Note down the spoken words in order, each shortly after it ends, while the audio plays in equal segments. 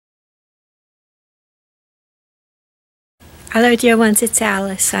Hello, dear ones, it's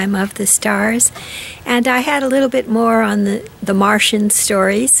Alice. I'm of the stars, and I had a little bit more on the Martian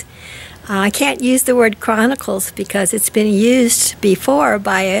stories. I can't use the word chronicles because it's been used before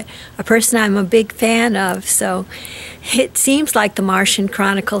by a person I'm a big fan of, so it seems like the Martian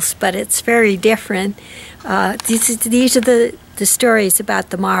Chronicles, but it's very different. These are the stories about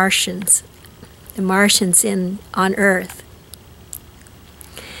the Martians on Earth.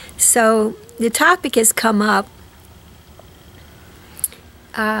 So the topic has come up.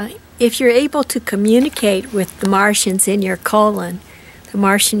 If you're able to communicate with the Martians in your colon, the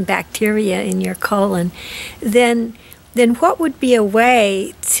Martian bacteria in your colon, then what would be a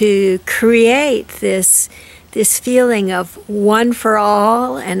way to create this feeling of one for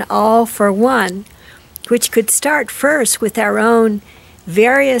all and all for one, which could start first with our own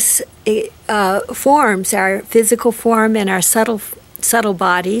various forms, our physical form and our subtle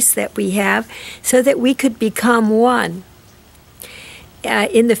bodies that we have, so that we could become one.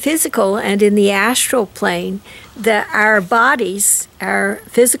 In the physical and in the astral plane, our bodies, our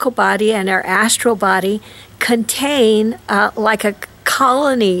physical body and our astral body, contain like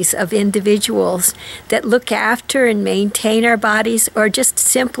colonies of individuals that look after and maintain our bodies, or just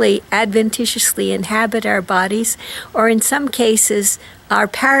simply adventitiously inhabit our bodies, or in some cases are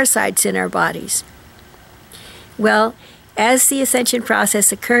parasites in our bodies. Well, as the ascension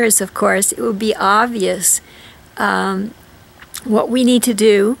process occurs, of course, it will be obvious what we need to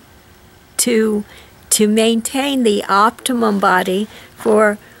do to maintain the optimum body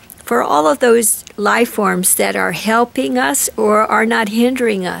for all of those life forms that are helping us or are not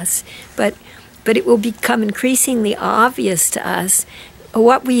hindering us. But it will become increasingly obvious to us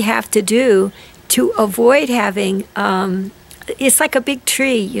what we have to do to avoid having, it's like a big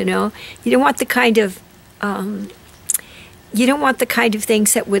tree, you know. You don't want the kind of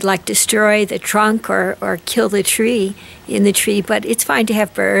things that would like destroy the trunk or kill the tree in the tree, but it's fine to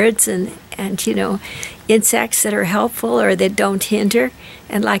have birds and you know, insects that are helpful or that don't hinder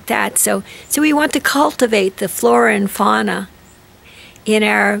and like that. So we want to cultivate the flora and fauna in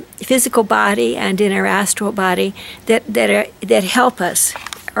our physical body and in our astral body that help us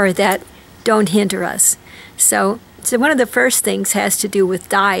or that don't hinder us. So one of the first things has to do with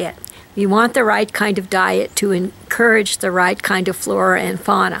diet. We want the right kind of diet to encourage the right kind of flora and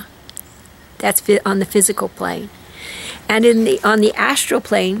fauna. That's on the physical plane. And on the astral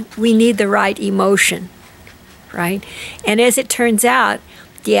plane, we need the right emotion, right? And as it turns out,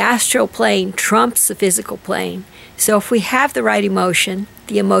 the astral plane trumps the physical plane. So if we have the right emotion,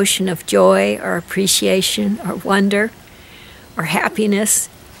 the emotion of joy or appreciation or wonder or happiness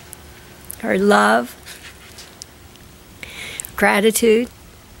or love, gratitude,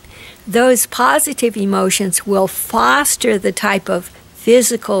 those positive emotions will foster the type of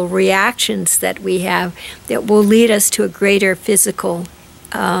physical reactions that we have that will lead us to a greater physical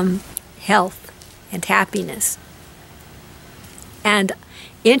health and happiness. And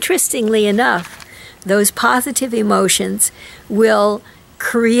interestingly enough, those positive emotions will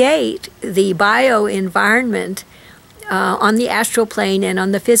create the bioenvironment on the astral plane and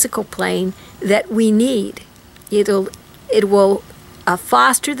on the physical plane that we need. It will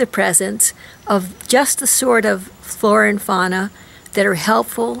foster the presence of just the sort of flora and fauna that are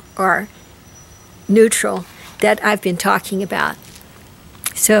helpful or neutral that I've been talking about.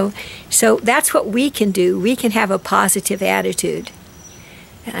 So that's what we can do. We can have a positive attitude,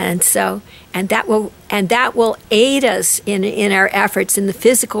 and that will aid us in our efforts in the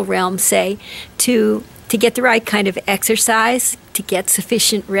physical realm, say, to get the right kind of exercise, to get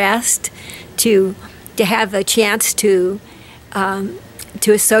sufficient rest, to have a chance to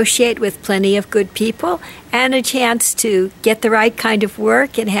associate with plenty of good people, and a chance to get the right kind of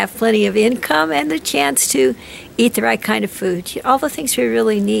work and have plenty of income, and the chance to eat the right kind of food. All the things we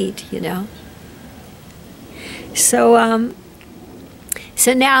really need, you know. So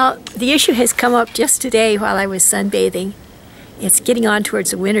now the issue has come up just today while I was sunbathing. It's getting on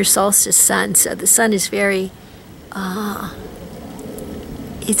towards the winter solstice sun, so the sun is very,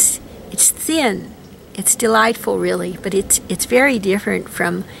 it's thin. It's delightful, really, but it's very different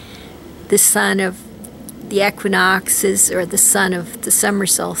from the sun of the equinoxes or the sun of the summer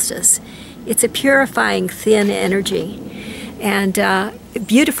solstice. It's a purifying, thin energy, and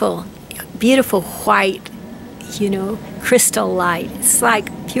beautiful, beautiful white, you know, crystal light. It's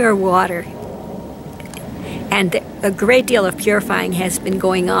like pure water. And a great deal of purifying has been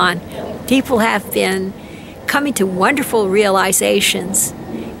going on. People have been coming to wonderful realizations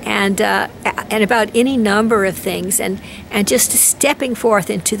and about any number of things, and just stepping forth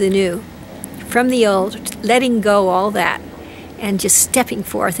into the new, from the old, letting go all that, and just stepping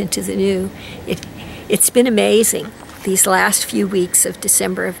forth into the new. It's been amazing. these last few weeks of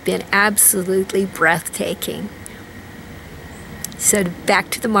December have been absolutely breathtaking. So back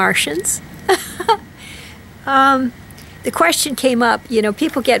to the Martians. The question came up, you know,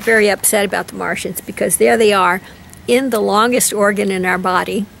 people get very upset about the Martians because there they are in the longest organ in our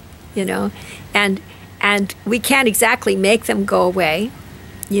body, you know, and we can't exactly make them go away.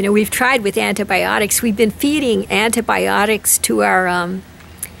 You know, we've tried with antibiotics. We've been feeding antibiotics to our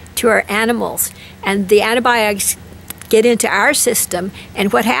animals, and the antibiotics get into our system,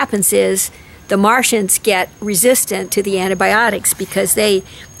 and what happens is the Martians get resistant to the antibiotics because they're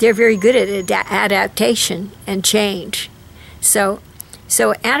very good at adaptation and change. So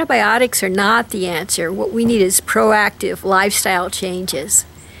antibiotics are not the answer. What we need is proactive lifestyle changes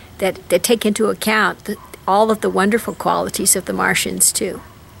that take into account all of the wonderful qualities of the Martians too.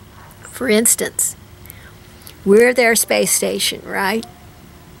 For instance, we're their space station, right?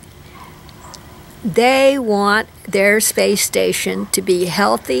 They want their space station to be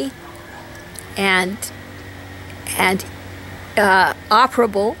healthy and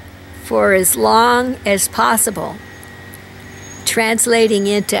operable for as long as possible. Translating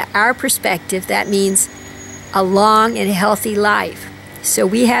into our perspective, that means a long and healthy life. So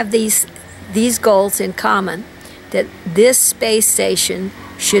we have these goals in common, that this space station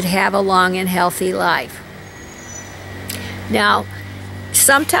should have a long and healthy life. Now,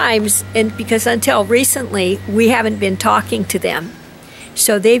 sometimes, and because until recently, we haven't been talking to them,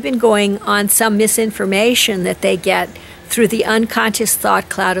 so they've been going on some misinformation that they get through the unconscious thought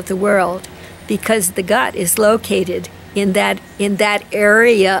cloud of the world, because the gut is located in that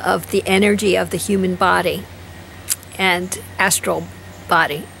area of the energy of the human body and astral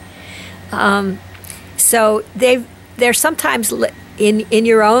body. So they're sometimes in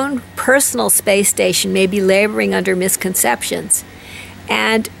your own personal space station, maybe laboring under misconceptions,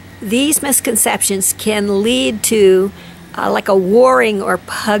 and these misconceptions can lead to like a warring or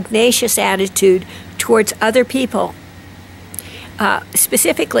pugnacious attitude towards other people,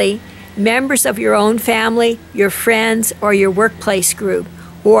 specifically members of your own family, your friends, or your workplace group,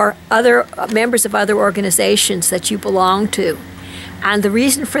 or other members of other organizations that you belong to. And the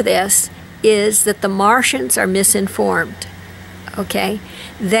reason for this is that the Martians are misinformed. Okay,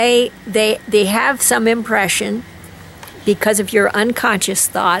 they have some impression because of your unconscious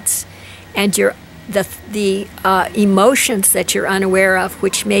thoughts and the emotions that you're unaware of,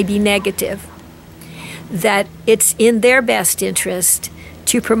 which may be negative, that it's in their best interest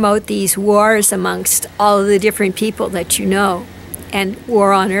to promote these wars amongst all of the different people that you know, and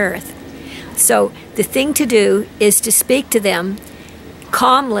war on Earth. So the thing to do is to speak to them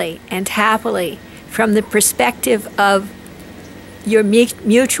calmly and happily from the perspective of your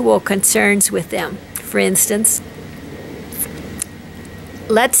mutual concerns with them. For instance,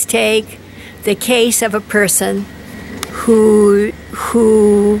 let's take the case of a person whose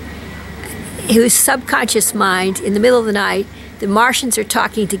subconscious mind, in the middle of the night, the Martians are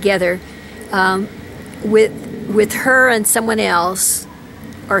talking together with her and someone else,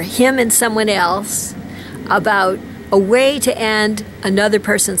 or him and someone else, about a way to end another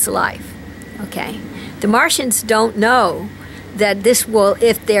person's life. Okay, the Martians don't know that this will,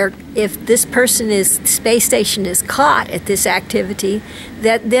 if this person's space station is caught at this activity,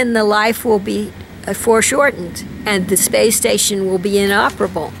 that then the life will be foreshortened and the space station will be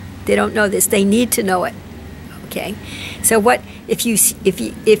inoperable. They don't know this. They need to know it. Okay, so what if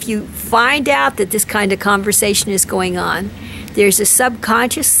you find out that this kind of conversation is going on? There's a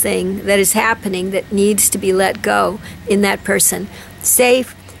subconscious thing that is happening that needs to be let go in that person. Say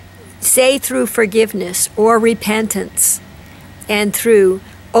through forgiveness or repentance, and through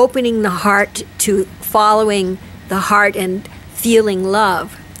opening the heart to following the heart and feeling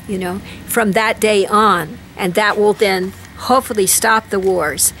love, you know, from that day on, and that will then hopefully stop the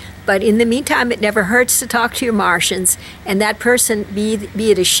wars. But in the meantime, it never hurts to talk to your Martians, and that person, be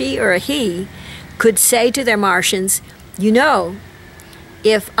it a she or a he, could say to their Martians, you know,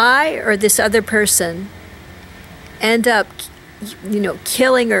 if I or this other person end up, you know,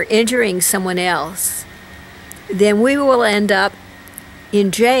 killing or injuring someone else, then we will end up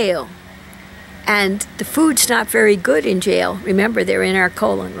in jail. And the food's not very good in jail. Remember, they're in our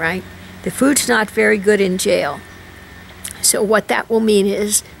colon, right? The food's not very good in jail. So what that will mean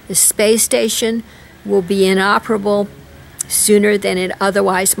is the space station will be inoperable sooner than it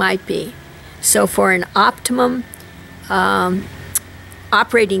otherwise might be. So for an optimum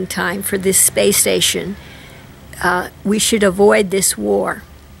operating time for this space station, we should avoid this war.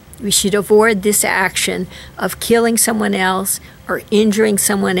 We should avoid this action of killing someone else or injuring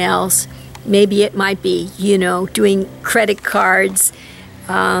someone else. Maybe it might be, you know, doing credit cards,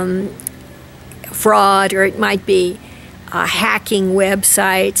 fraud, or it might be hacking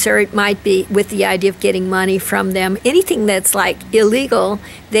websites, or it might be with the idea of getting money from them. Anything that's like illegal,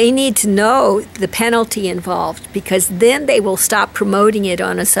 they need to know the penalty involved, because then they will stop promoting it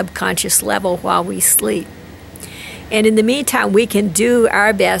on a subconscious level while we sleep. And in the meantime, we can do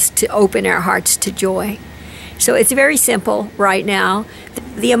our best to open our hearts to joy. So it's very simple right now.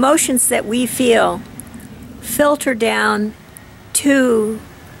 The emotions that we feel filter down to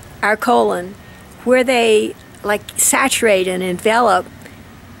our colon, where they like saturate and envelop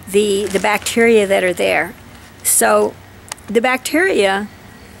the bacteria that are there. So the bacteria,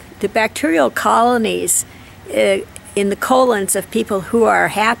 the bacterial colonies in the colons of people who are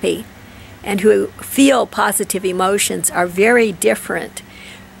happy and who feel positive emotions are very different,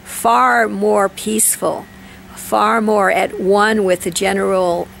 far more peaceful, far more at one with the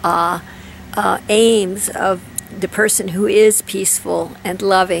general aims of the person who is peaceful and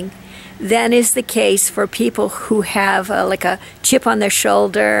loving than is the case for people who have like a chip on their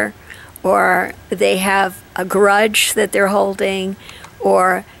shoulder, or they have a grudge that they're holding,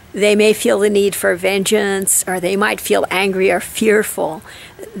 or they may feel the need for vengeance, or they might feel angry or fearful.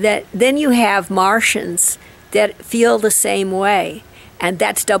 That then you have Martians that feel the same way, and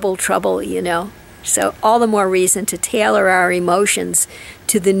that's double trouble, you know. So all the more reason to tailor our emotions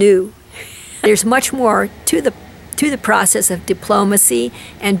to the new. There's much more to the process of diplomacy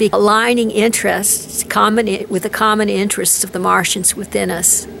and aligning interests with the common interests of the Martians within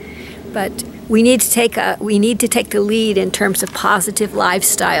us. But we need to take the lead in terms of positive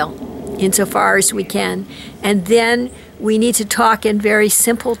lifestyle insofar as we can, and then we need to talk in very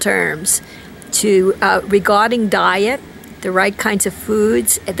simple terms regarding diet, the right kinds of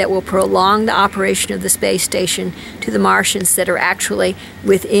foods that will prolong the operation of the space station to the Martians that are actually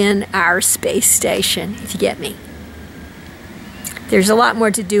within our space station, if you get me. There's a lot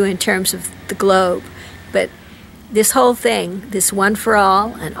more to do in terms of the globe, but this whole thing, this one for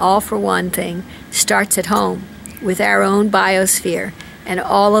all and all for one thing, starts at home with our own biosphere and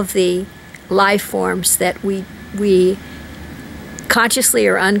all of the life forms that we consciously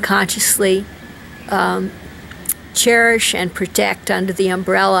or unconsciously cherish and protect under the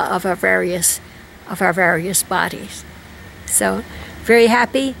umbrella of our various bodies. So, very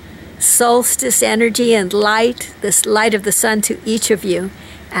happy solstice energy and light, this light of the sun to each of you,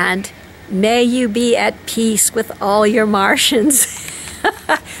 and may you be at peace with all your Martians.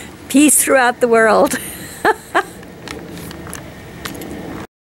 Peace throughout the world.